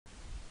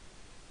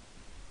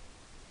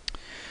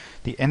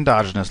The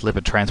endogenous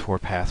lipid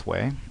transport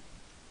pathway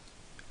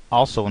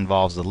also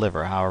involves the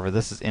liver. However,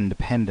 this is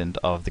independent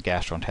of the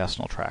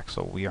gastrointestinal tract,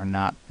 so we are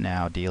not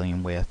now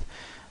dealing with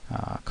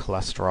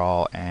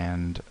cholesterol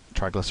and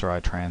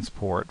triglyceride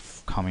transport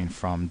coming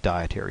from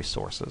dietary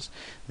sources.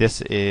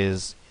 This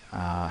is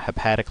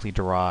hepatically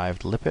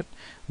derived lipid,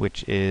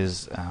 which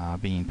is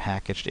being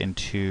packaged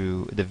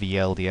into the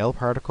VLDL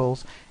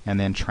particles and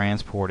then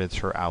transported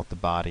throughout the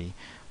body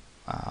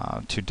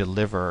to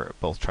deliver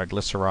both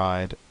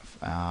triglyceride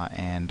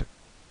and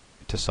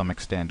to some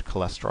extent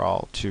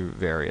cholesterol to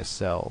various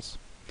cells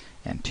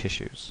and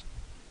tissues.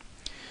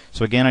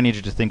 So again, I need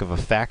you to think of a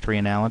factory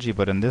analogy,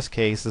 but in this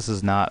case this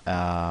is not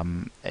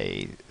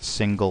a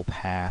single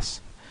pass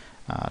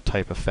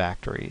type of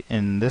factory.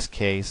 In this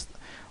case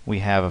we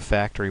have a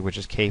factory which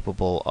is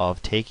capable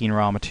of taking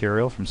raw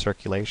material from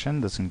circulation.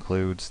 This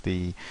includes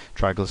the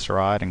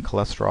triglyceride and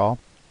cholesterol,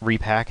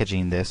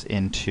 repackaging this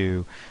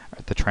into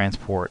the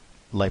transport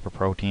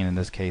lipoprotein, in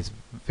this case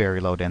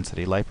very low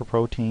density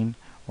lipoprotein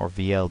or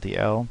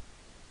VLDL,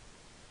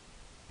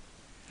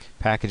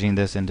 packaging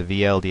this into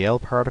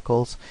VLDL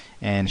particles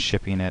and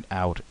shipping it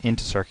out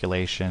into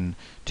circulation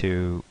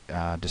to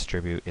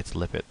distribute its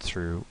lipid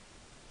through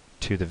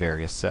to the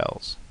various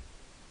cells.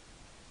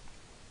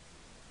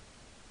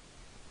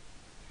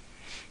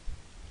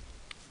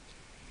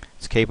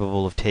 It's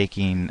capable of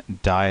taking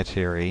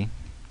dietary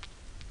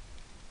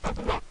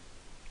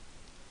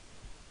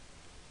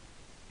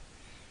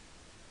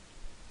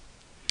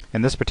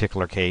In this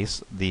particular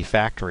case, the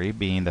factory,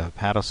 being the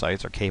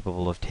hepatocytes, are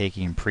capable of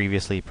taking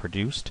previously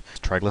produced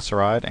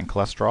triglyceride and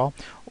cholesterol,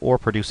 or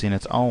producing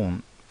its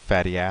own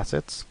fatty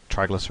acids,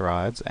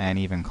 triglycerides, and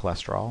even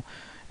cholesterol,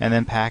 and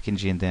then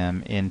packaging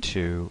them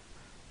into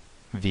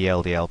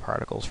VLDL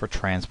particles for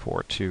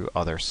transport to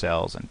other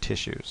cells and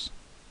tissues.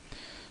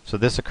 So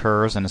this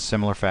occurs in a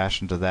similar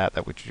fashion to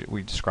that which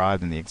we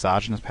described in the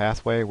exogenous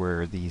pathway,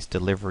 where these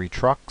delivery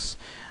trucks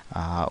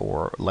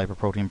or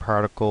lipoprotein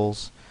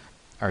particles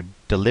are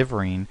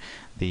delivering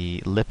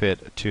the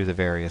lipid to the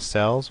various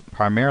cells.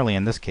 Primarily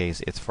in this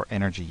case it's for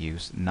energy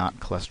use,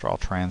 not cholesterol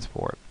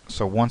transport.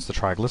 So once the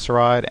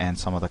triglyceride and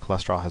some of the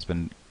cholesterol has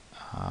been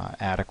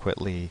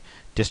adequately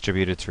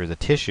distributed through the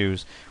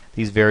tissues,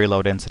 these very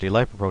low density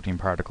lipoprotein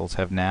particles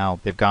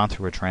they've gone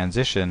through a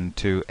transition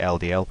to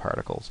LDL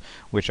particles,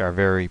 which are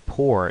very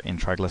poor in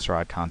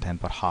triglyceride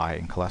content but high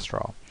in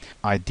cholesterol.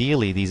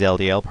 Ideally, these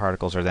LDL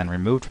particles are then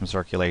removed from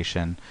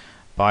circulation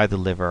by the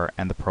liver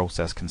and the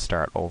process can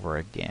start over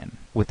again,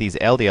 with these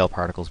LDL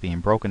particles being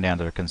broken down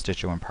to their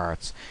constituent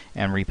parts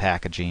and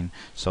repackaging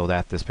so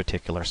that this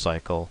particular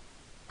cycle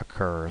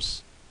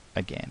occurs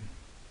again.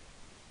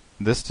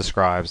 This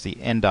describes the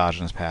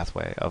endogenous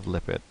pathway of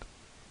lipid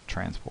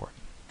transport.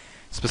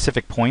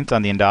 Specific points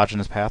on the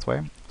endogenous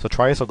pathway. So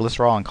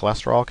triacylglycerol and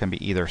cholesterol can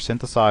be either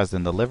synthesized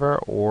in the liver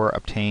or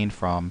obtained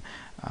from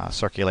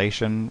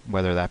circulation,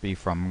 whether that be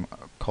from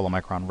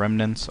chylomicron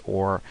remnants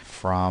or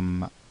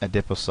from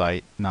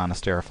adipocyte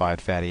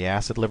non-esterified fatty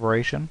acid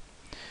liberation.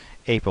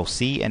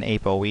 ApoC and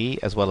ApoE,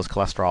 as well as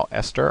cholesterol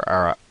ester,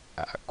 are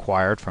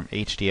acquired from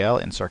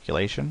HDL in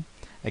circulation.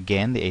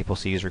 Again, the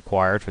ApoC is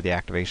required for the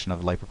activation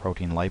of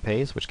lipoprotein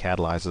lipase, which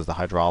catalyzes the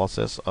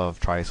hydrolysis of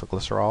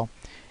triacylglycerol.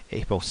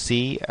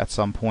 ApoC, at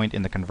some point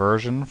in the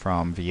conversion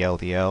from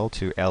VLDL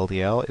to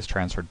LDL, is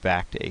transferred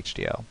back to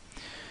HDL.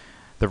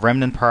 The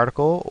remnant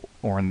particle,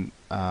 or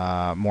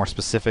more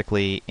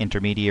specifically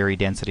intermediary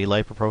density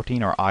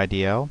lipoprotein, or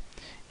IDL,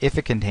 if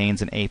it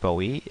contains an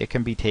ApoE, it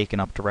can be taken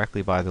up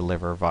directly by the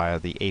liver via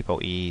the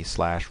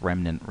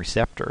ApoE/remnant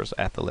receptors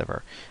at the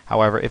liver.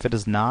 However, if it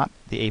does not,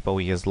 the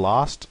ApoE is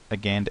lost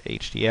again to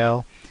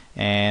HDL,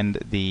 and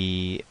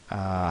the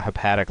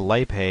hepatic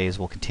lipase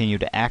will continue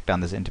to act on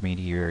this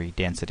intermediary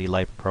density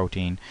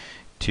lipoprotein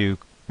to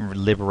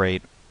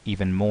liberate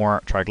even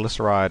more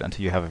triglyceride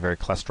until you have a very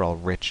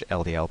cholesterol-rich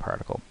LDL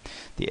particle.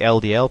 The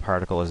LDL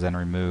particle is then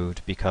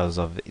removed because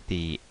of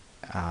the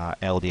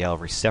LDL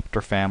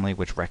receptor family,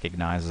 which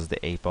recognizes the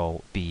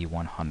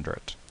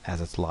ApoB100 as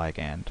its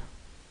ligand.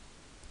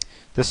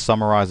 This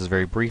summarizes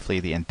very briefly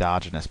the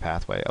endogenous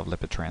pathway of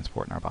lipid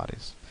transport in our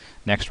bodies.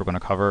 Next, we're going to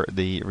cover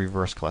the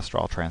reverse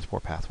cholesterol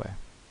transport pathway.